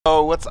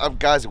So what's up,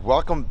 guys?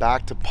 Welcome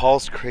back to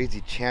Paul's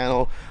Crazy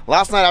Channel.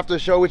 Last night after the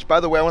show, which by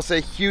the way, I want to say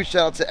a huge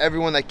shout out to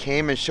everyone that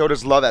came and showed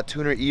us love at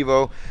Tuner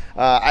Evo.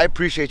 I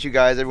appreciate you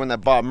guys, everyone that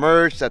bought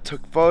merch, that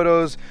took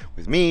photos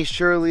with me,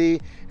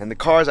 Shirley, and the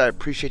cars. I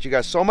appreciate you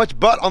guys so much.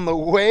 But on the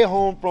way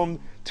home from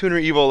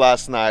Tuner Evo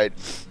last night,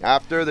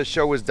 after the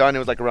show was done, it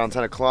was like around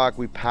 10 o'clock.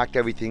 We packed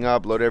everything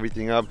up, loaded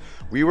everything up.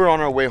 We were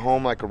on our way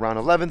home like around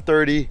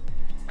 11:30.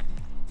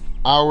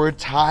 Our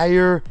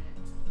tire,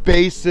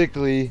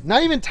 basically,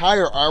 not even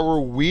tire, our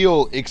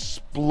wheel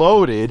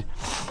exploded.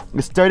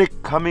 It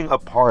started coming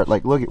apart.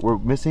 Like, look, we're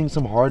missing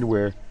some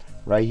hardware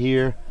right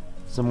here,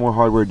 some more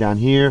hardware down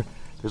here.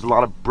 There's a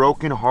lot of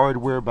broken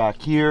hardware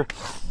back here.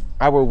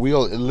 Our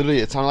wheel,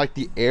 it sounded like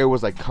the air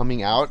was like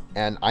coming out,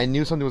 and I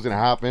knew something was gonna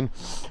happen.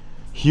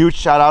 Huge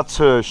shout out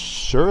to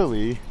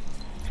Shirley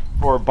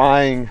for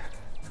buying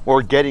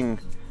or getting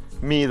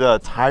me the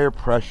tire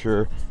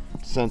pressure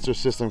sensor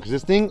system, because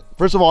this thing,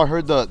 first of all, I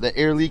heard the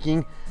air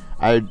leaking.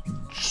 I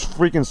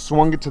freaking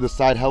swung it to the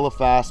side hella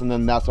fast, and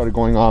then that started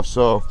going off.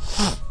 So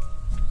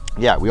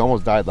yeah, we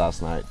almost died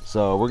last night.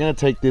 So we're gonna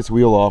take this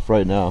wheel off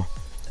right now,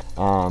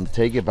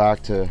 take it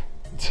back to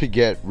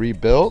get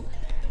rebuilt,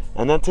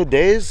 and then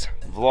today's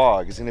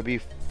vlog is gonna be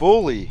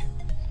fully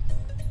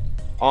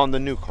on the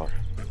new car.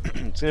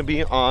 It's gonna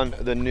be on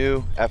the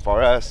new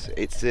FRS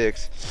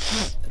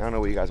 86. I don't know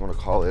what you guys want to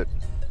call it,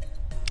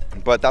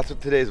 but that's what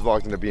today's vlog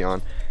is gonna be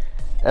on.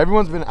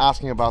 Everyone's been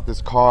asking about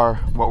this car,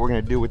 what we're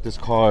gonna do with this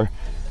car,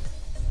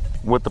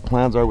 what the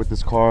plans are with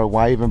this car,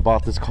 why I even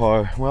bought this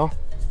car. Well,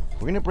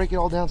 we're gonna break it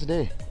all down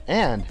today,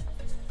 and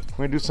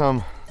we're gonna do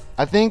some,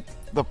 I think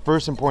the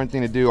first important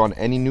thing to do on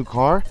any new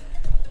car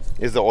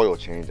is the oil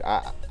change.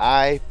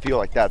 I feel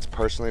like that's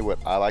personally what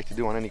I like to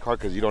do on any car,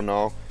 because you don't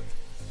know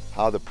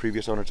how the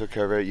previous owner took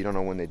care of it. You don't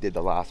know when they did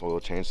the last oil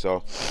change.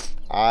 So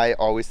I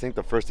always think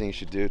the first thing you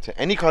should do to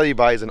any car that you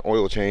buy is an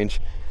oil change.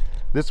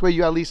 This way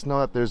you at least know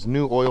that there's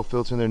new oil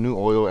filter in there, new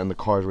oil, and the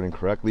car is running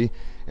correctly.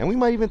 And we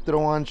might even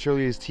throw on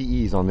Shirley's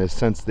TEs on this,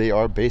 since they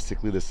are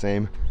basically the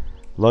same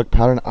lug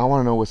pattern. I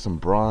want to know what some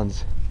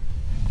bronze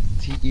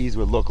TEs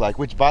would look like,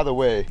 which, by the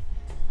way,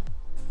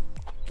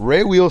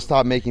 Ray Wheels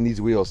stopped making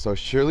these wheels, so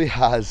Shirley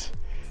has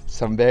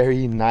some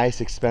very nice,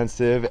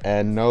 expensive,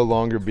 and no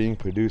longer being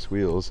produced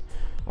wheels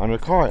on her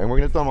car, and we're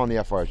gonna throw them on the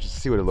FR just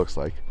to see what it looks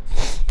like.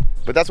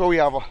 But that's what we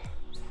have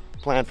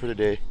planned for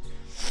today.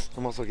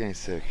 I'm also getting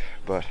sick,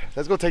 but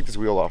let's go take this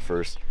wheel off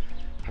first.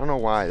 I don't know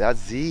why that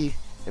Z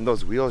and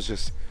those wheels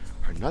just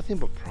are nothing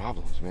but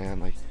problems, man.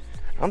 Like,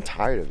 I'm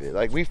tired of it.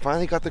 Like, we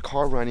finally got the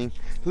car running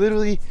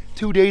literally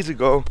 2 days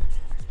ago,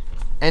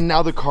 and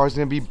now the car's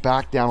gonna be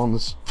back down on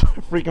this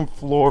freaking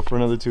floor for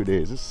another 2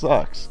 days. It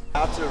sucks.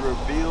 About to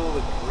reveal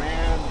the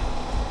grand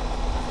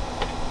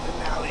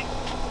finale.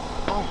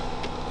 Oh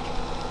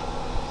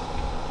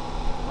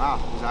wow,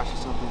 there's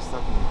actually something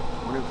stuck in here.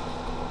 What if,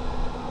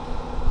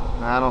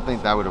 I don't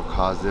think that would have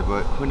caused it,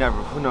 but who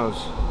knows?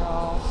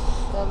 No,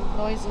 the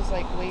noise is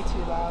like way too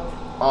loud.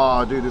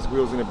 Oh, dude, this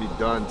wheel's gonna be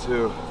done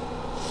too.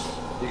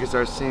 You can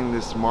start seeing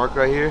this mark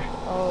right here.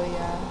 Oh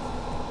yeah.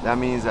 That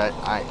means that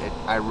I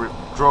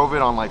drove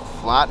it on like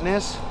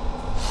flatness.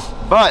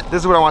 But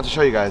this is what I want to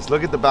show you guys.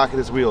 Look at the back of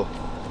this wheel.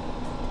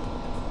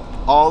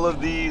 All of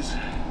these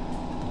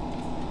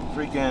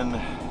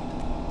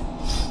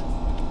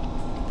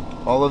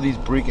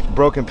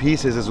broken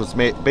pieces is what's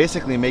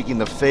basically making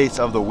the face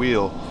of the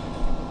wheel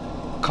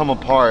come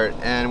apart,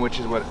 and which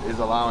is what is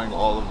allowing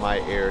all of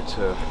my air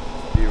to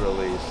be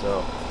released.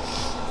 So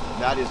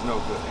that is no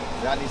good.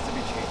 That needs to be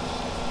changed.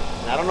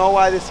 And I don't know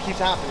why this keeps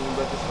happening,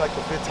 but this is like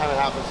the 5th time it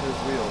happens to this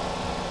wheel.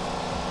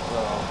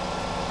 So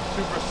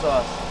super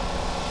sus.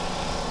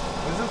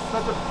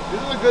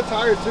 This is a good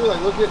tire too.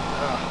 Like, look at.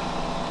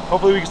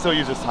 Hopefully we can still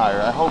use this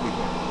tire. I hope we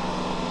can.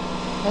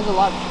 There's a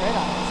lot of tread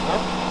on it. Huh?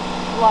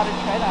 A lot of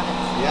tread on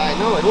it. Yeah, I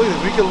know. Like, look at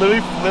this. We can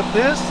literally flip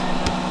this,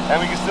 and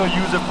we can still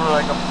use it for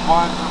like a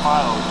bunch of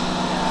miles.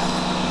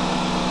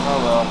 Yeah. Oh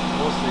well,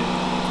 we'll see.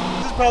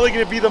 This is probably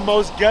gonna be the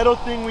most ghetto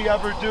thing we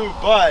ever do,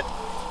 but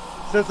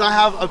since I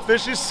have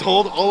officially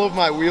sold all of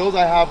my wheels,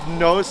 I have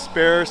no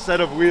spare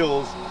set of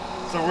wheels.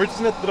 So we're just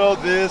gonna throw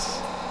this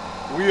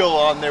wheel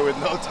on there with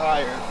no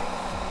tire,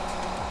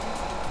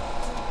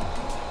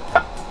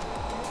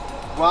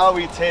 while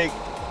we take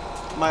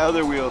my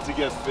other wheel to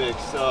get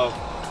fixed. So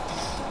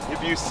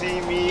if you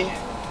see me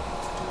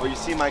or you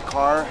see my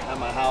car at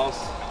my house,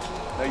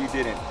 no, you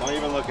didn't. Don't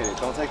even look at it.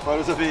 Don't take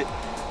photos of it.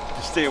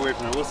 Just stay away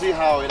from it. We'll see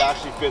how it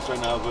actually fits right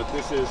now, but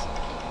this is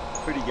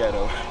pretty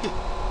ghetto.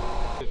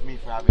 It's me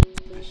for having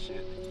this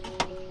shit.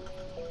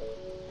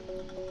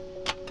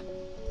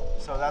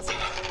 So that's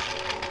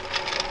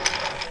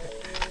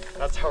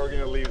how we're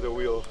gonna leave the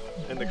wheel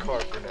in the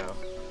car for now.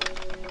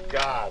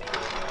 God.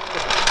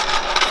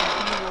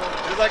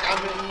 It's like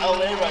I'm in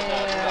LA right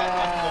now. It's like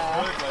I'm in the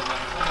hood right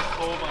now. Someone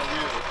stole my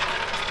wheel.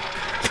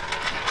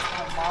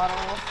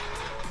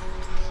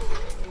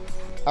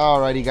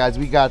 Alrighty guys,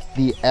 we got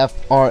the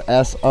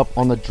FRS up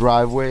on the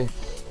driveway.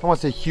 I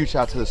want to say a huge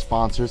shout out to the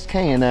sponsors.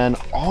 K&N,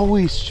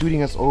 always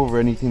shooting us over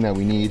anything that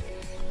we need.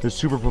 there's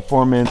Super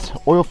Performance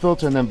oil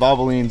filter, and then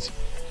Valvoline's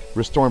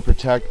Restore and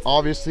Protect.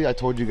 Obviously, I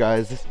told you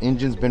guys this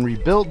engine's been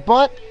rebuilt,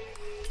 but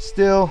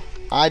still,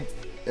 I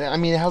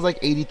mean, it has like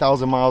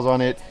 80,000 miles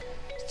on it.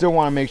 Still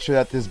want to make sure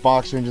that this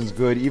boxer engine's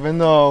good, even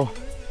though,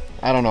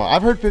 I don't know,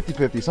 I've heard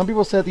 50-50. Some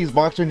people said these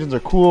boxer engines are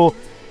cool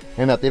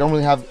and that they don't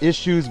really have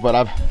issues, but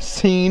I've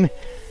seen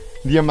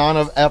the amount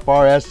of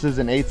FRSs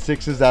and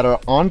 8.6s that are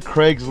on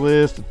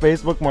Craigslist,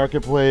 Facebook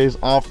Marketplace,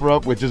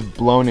 OfferUp with just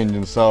blown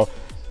engines. So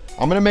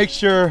I'm gonna make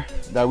sure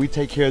that we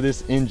take care of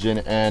this engine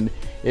and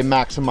it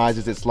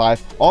maximizes its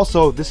life.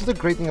 Also, this is a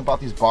great thing about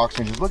these box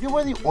engines. Look at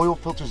where the oil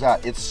filter's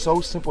at. It's so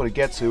simple to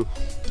get to.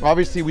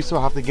 Obviously, we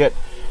still have to get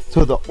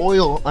to the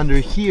oil under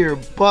here,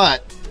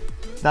 but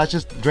that's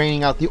just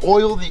draining out the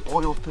oil. The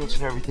oil filter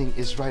and everything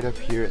is right up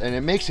here, and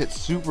it makes it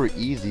super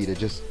easy to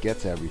just get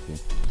to everything.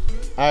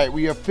 All right,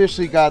 we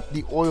officially got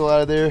the oil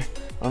out of there.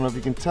 I don't know if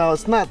you can tell,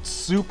 it's not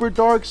super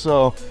dark,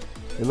 so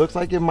it looks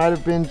like it might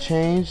have been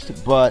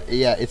changed, but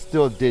yeah, it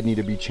still did need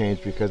to be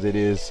changed because it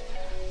is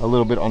a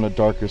little bit on the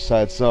darker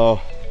side. So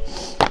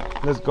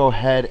let's go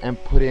ahead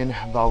and put in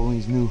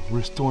Valvoline's new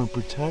Restore and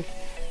Protect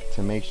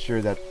to make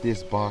sure that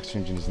this box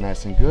engine is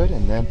nice and good,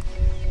 and then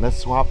let's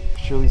swap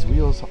Shirley's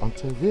wheels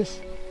onto this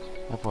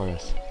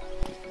FRS.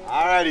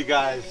 Alrighty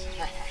guys,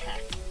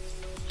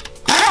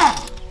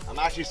 I'm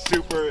actually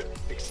super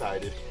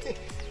excited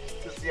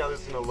to see how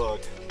this is gonna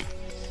look.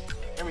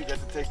 And we get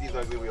to take these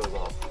ugly wheels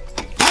off.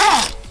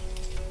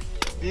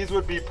 These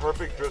would be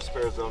perfect drift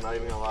spares though, not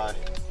even gonna lie.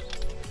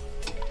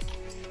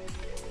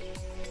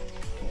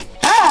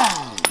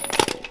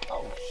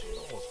 Oh shit,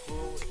 almost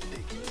flew.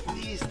 Take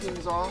these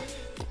things off.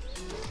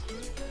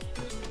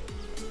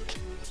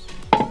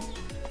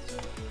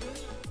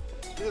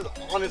 This is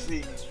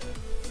honestly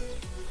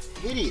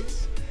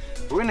hideous.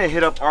 We're gonna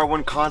hit up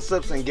R1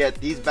 Concepts and get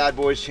these bad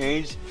boys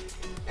changed.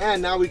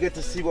 And now we get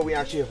to see what we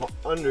actually have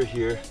under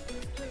here.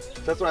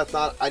 That's what I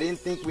thought. I didn't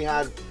think we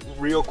had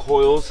real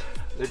coils.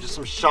 They're just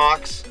some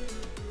shocks.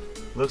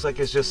 Looks like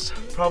it's just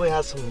probably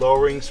has some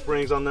lowering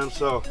springs on them.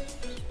 So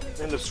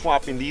end up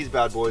swapping these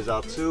bad boys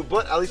out too.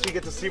 But at least we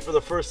get to see for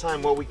the first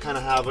time what we kind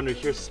of have under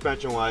here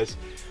suspension wise.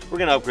 We're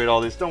gonna upgrade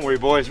all this. Don't worry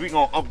boys, we're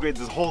gonna upgrade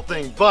this whole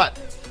thing. But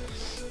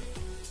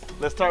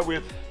let's start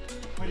with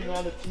putting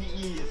on the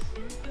TEs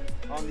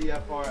on the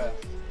FRS.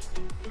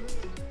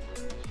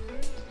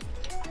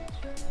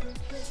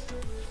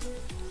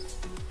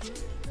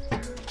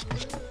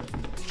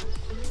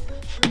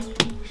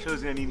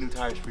 Show's gonna need new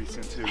tires pretty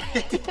soon too.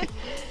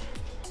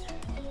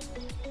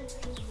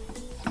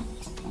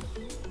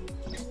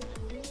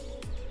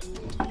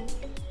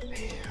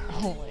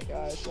 Oh my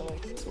gosh, that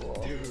looks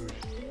cool. Dude.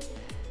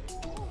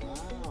 Oh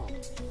wow.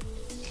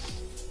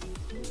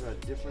 These are a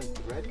different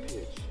thread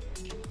pitch.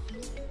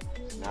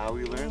 Now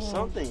we learned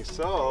something.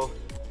 So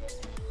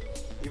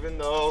even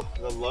though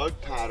the lug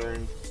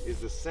pattern is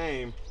the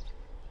same,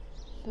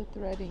 The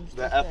threading's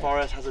the different.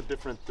 FRS has a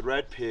different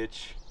thread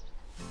pitch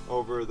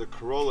over the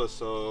Corolla,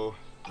 so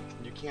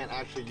you can't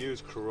actually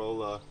use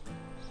Corolla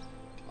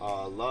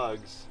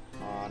lugs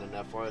on an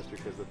FRS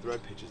because the thread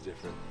pitch is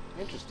different.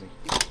 Interesting.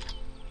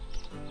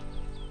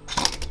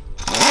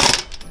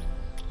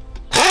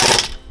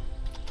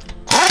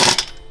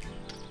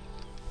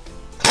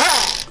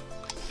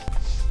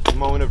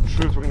 Moment of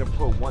truth, we're gonna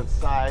put one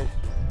side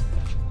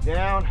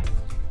down.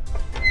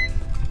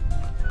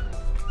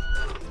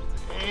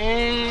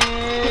 And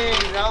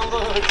that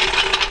looks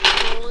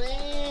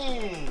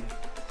clean.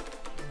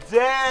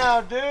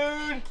 Damn,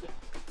 dude.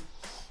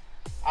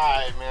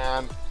 Alright,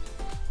 man.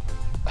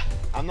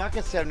 I'm not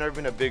gonna say I've never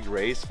been a big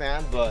race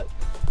fan, but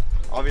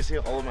obviously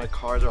all of my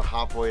cars are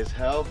hot boy as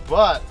hell,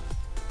 but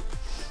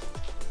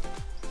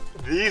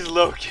these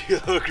look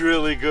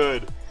really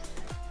good.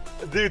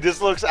 Dude, this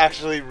looks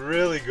actually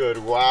really good.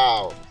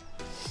 Wow.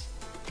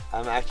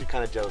 I'm actually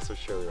kind of jealous of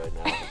Shirley right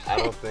now. I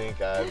don't think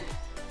I've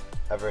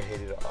ever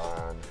hated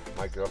on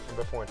my girlfriend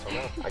before until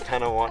now. I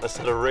kind of want a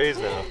set of Rays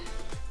now.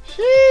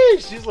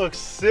 Sheesh, she looks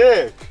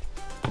sick.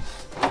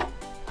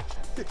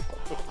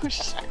 Oh,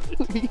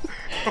 Shirley.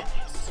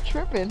 He's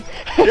tripping.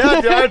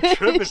 Yeah, dude, I'm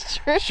tripping. He's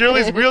tripping.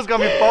 Shirley's wheels got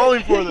me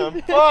falling for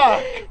them.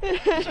 Fuck.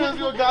 Shirley's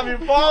wheels got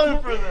me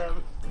falling for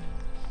them.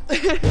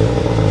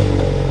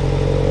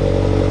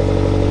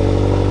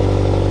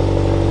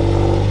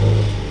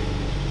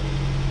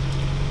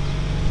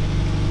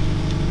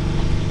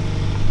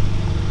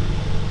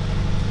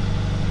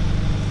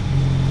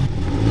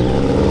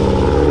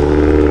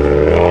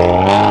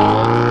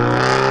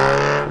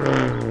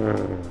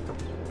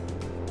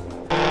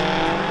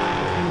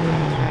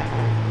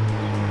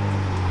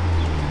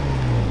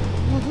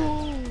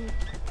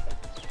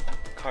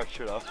 Car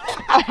shut off.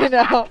 I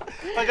know.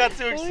 I got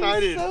too That looks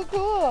excited. so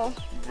cool.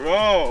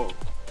 Bro,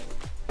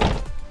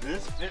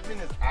 this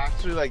fitment is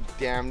actually like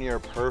damn near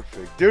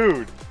perfect.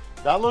 Dude,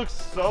 that looks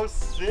so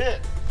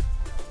sick.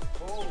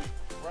 Holy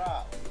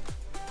crap.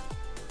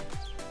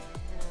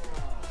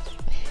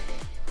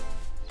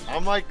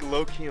 I'm like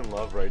low-key in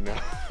love right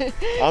now.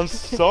 I'm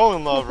so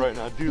in love right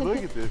now. Dude,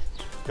 look at this.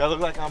 Do I look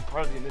like I'm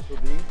part of the initial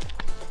D?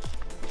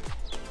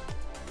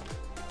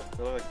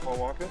 They look like Paul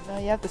Walker? No,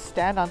 you have to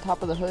stand on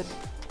top of the hood.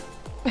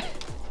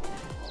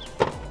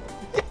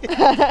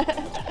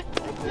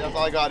 That's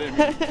all I got in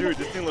me. Dude,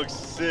 this thing looks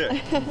sick.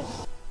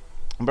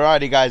 But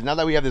alrighty guys, now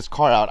that we have this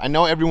car out, I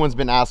know everyone's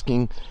been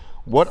asking,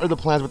 what are the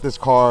plans with this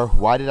car?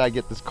 Why did I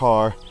get this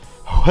car?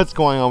 What's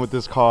going on with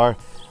this car?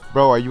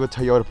 Bro, are you a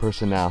Toyota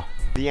person now?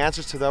 The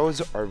answers to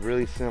those are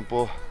really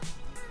simple.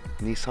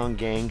 Nissan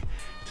gang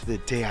to the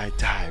day I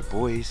die,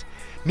 boys.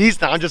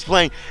 Nissan, I'm just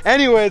playing.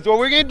 Anyways, what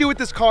we're gonna do with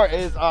this car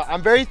is,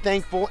 I'm very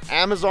thankful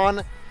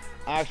Amazon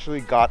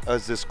actually got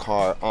us this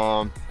car.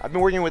 I've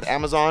been working with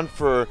Amazon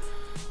for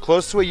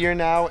close to a year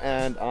now,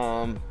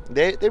 and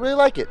they really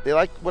like it. They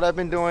like what I've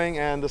been doing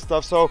and the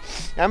stuff. So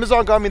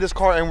Amazon got me this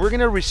car, and we're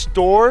gonna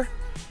restore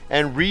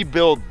and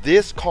rebuild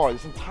this car,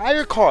 this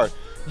entire car,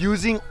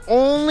 using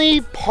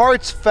only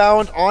parts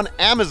found on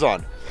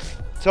Amazon.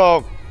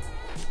 So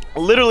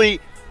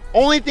literally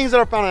only things that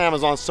are found on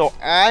Amazon. So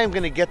I am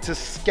gonna get to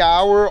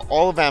scour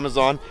all of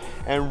Amazon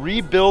and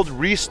rebuild,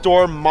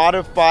 restore,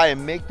 modify,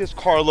 and make this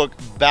car look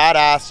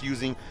badass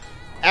using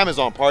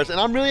Amazon parts. And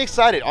I'm really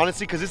excited,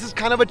 honestly, because this is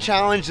kind of a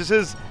challenge. This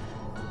is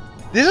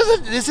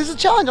a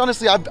challenge,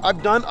 honestly.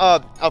 I've done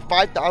a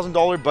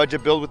 $5,000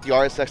 budget build with the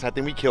RSX, and I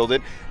think we killed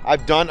it.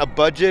 I've done a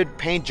budget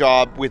paint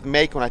job with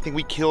Macon, and I think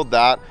we killed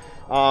that.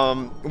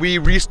 We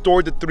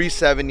restored the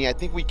 370, I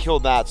think we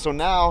killed that. So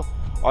now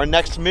our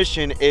next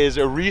mission is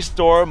a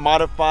restore,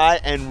 modify,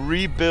 and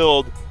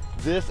rebuild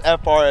this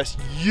FRS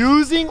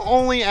using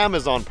only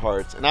Amazon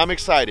parts, and I'm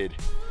excited.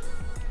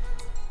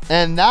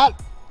 And that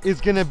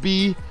is gonna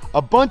be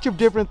a bunch of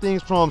different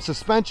things, from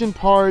suspension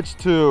parts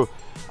to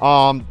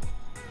front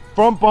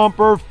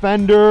bumper,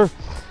 fender,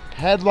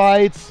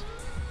 headlights,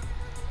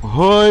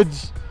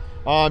 hoods,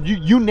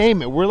 you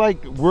name it.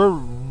 We're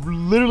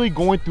literally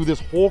going through this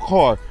whole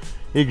car,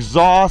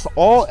 exhaust,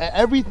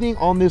 everything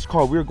on this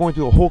car. We're going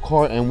through the whole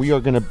car, and we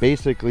are going to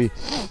basically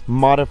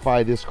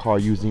modify this car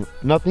using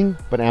nothing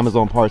but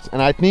Amazon parts.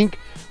 And I think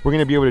we're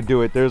going to be able to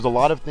do it. There's a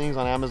lot of things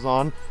on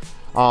Amazon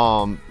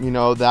you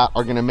know, that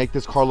are going to make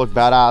this car look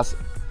badass.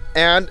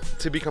 And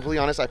to be completely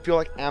honest, I feel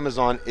like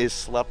Amazon is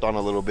slept on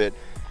a little bit.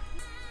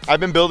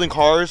 I've been building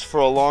cars for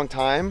a long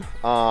time.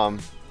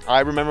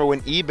 I remember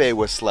when eBay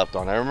was slept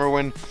on. I remember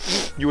when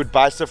you would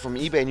buy stuff from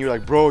eBay and you're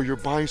like, bro, you're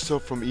buying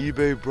stuff from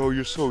eBay, bro,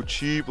 you're so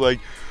cheap. Like,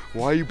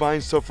 why are you buying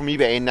stuff from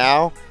eBay? And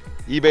now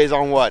eBay's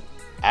on what?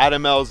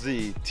 Adam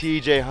LZ,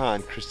 TJ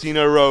Hunt,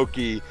 Christina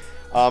Roki,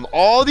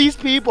 all these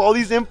people, all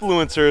these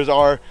influencers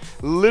are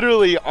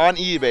literally on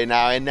eBay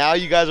now. And now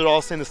you guys are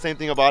all saying the same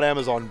thing about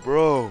Amazon.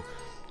 Bro,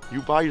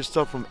 you buy your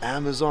stuff from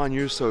Amazon,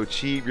 you're so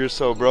cheap, you're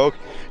so broke.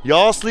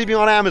 Y'all sleeping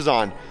on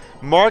Amazon.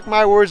 Mark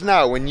my words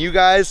now, when you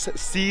guys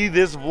see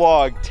this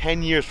vlog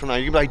 10 years from now,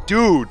 you're gonna be like,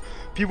 dude,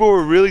 people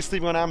were really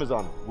sleeping on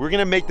Amazon. We're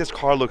gonna make this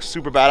car look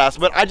super badass.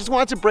 But I just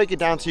wanted to break it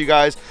down to you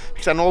guys,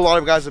 because I know a lot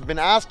of guys have been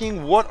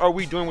asking, what are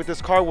we doing with this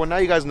car? Well, now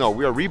you guys know.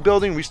 We are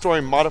rebuilding,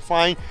 restoring,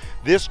 modifying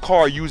this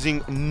car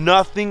using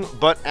nothing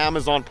but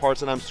Amazon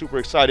parts, and I'm super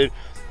excited.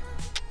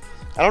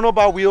 I don't know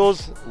about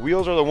wheels.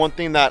 Wheels are the one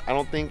thing that I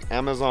don't think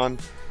Amazon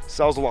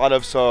sells a lot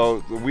of,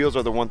 so the wheels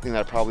are the one thing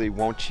that I probably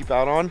won't cheap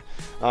out on,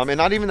 and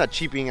not even that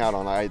cheaping out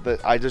on.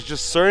 There's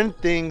just certain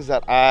things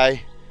that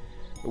I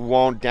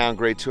won't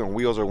downgrade to, and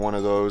wheels are one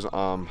of those.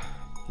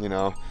 You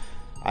know,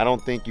 I don't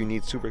think you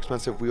need super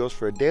expensive wheels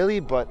for a daily,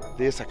 but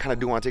this I kind of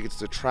do want to take it to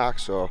the track,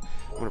 so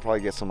I'm gonna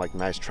probably get some like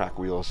nice track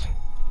wheels.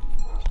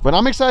 But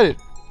I'm excited.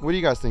 What do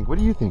you guys think? What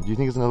do you think? Do you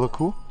think it's gonna look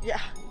cool?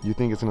 Yeah. You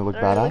think it's gonna look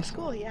badass? It looks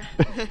cool, yeah.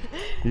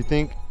 You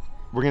think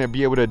we're gonna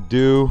be able to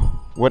do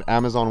what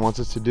Amazon wants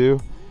us to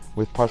do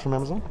with parts from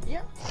Amazon?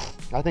 Yeah.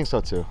 I think so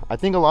too. I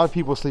think a lot of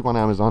people sleep on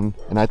Amazon,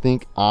 and I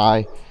think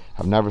I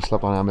have never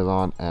slept on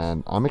Amazon,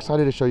 and I'm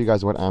excited to show you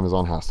guys what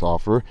Amazon has to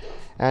offer.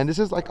 And this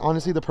is like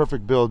honestly the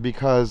perfect build,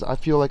 because I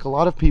feel like a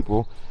lot of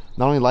people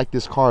not only like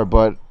this car,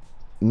 but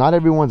not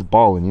everyone's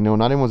balling, you know.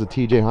 Not everyone's a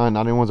TJ Hunt,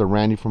 not everyone's a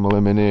Randy from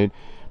Eliminated,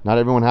 not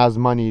everyone has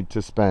money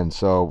to spend.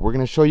 So we're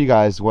gonna show you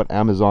guys what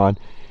Amazon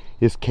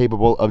is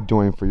capable of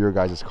doing for your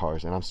guys'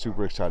 cars, and I'm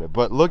super excited.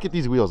 But look at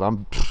these wheels.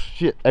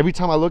 Shit, every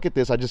time I look at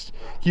this, I just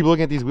keep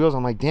looking at these wheels.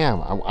 I'm like,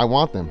 damn, I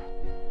want them.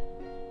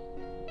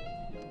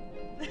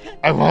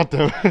 I want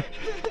them.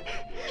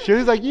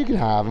 She's like, you can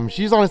have them.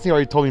 She's honestly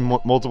already told me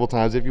multiple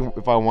times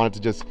if I wanted to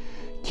just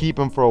keep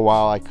them for a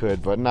while, I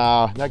could. But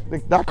nah,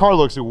 that car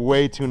looks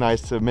way too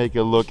nice to make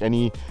it look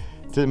to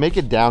make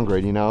it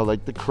downgrade, you know.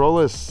 Like, the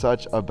Corolla is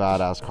such a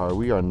badass car.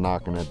 We are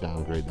not gonna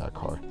downgrade that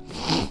car.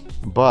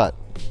 But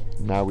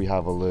now we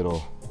have a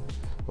little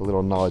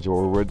knowledge of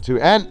what we're to.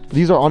 And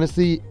these are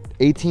honestly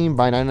 18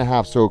 by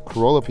 9.5, so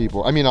Corolla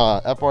people, I mean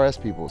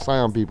FRS people,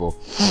 Scion people,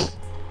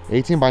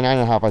 18 by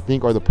 9.5 I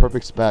think are the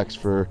perfect specs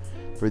for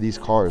these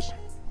cars.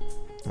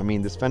 I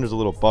mean, this fender's a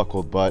little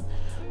buckled, but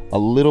a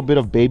little bit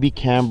of baby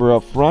camber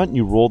up front,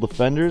 you roll the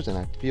fenders, and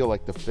I feel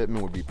like the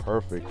fitment would be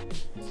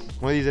perfect.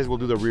 One of these days we'll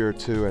do the rear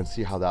too and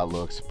see how that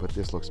looks, but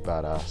this looks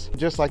badass.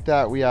 Just like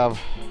that, we have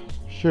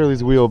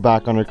Shirley's wheel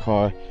back on her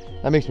car.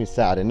 That makes me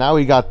sad. And now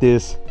we got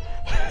this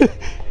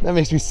that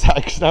makes me sad,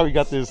 because now we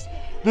got this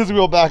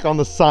wheel back on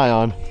the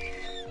Scion.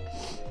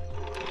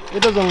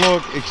 it doesn't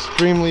look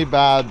extremely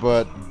bad,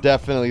 but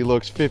definitely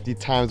looks 50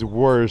 times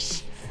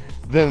worse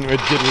than it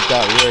did with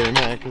that Ray,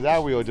 man, because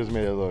that wheel just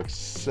made it look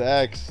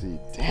sexy.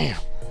 Damn.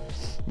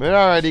 But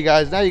alrighty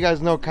guys, now you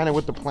guys know kind of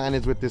what the plan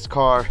is with this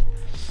car.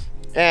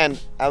 And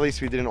at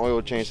least we did an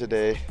oil change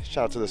today.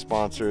 Shout out to the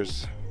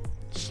sponsors.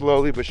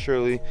 Slowly but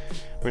surely,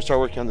 we're gonna start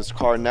working on this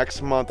car.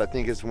 Next month, I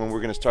think, is when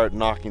we're gonna start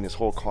knocking this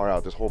whole car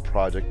out, this whole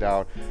project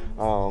out.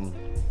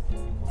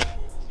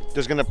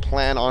 Just gonna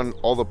plan on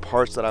all the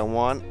parts that I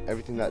want,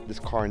 everything that this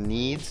car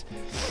needs,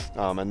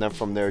 and then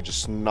from there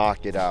just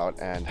knock it out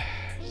and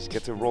just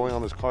get to rolling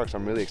on this car, because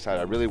I'm really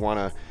excited. I really want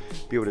to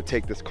be able to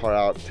take this car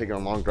out, take it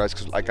on long drives,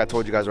 because like I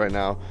told you guys right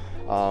now,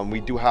 we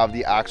do have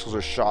the axles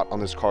are shot on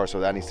this car, so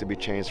that needs to be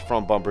changed.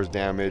 Front bumpers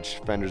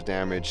damaged, fenders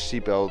damaged,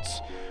 seat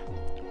belts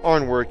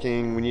aren't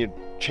working. We need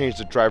to change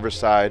the driver's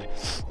side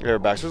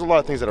airbags. So there's a lot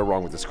of things that are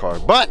wrong with this car,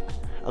 but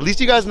at least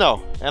you guys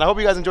know. And I hope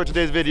you guys enjoyed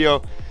today's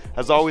video.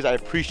 As always, I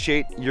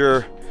appreciate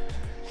your,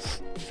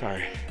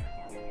 sorry,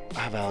 I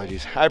have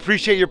allergies. I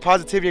appreciate your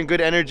positivity and good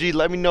energy.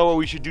 Let me know what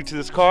we should do to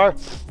this car.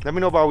 Let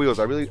me know about wheels.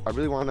 I really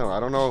want to know. I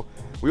don't know.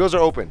 Wheels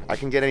are open. I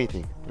can get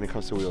anything when it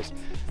comes to wheels.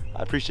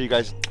 I appreciate you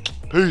guys.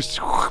 Peace.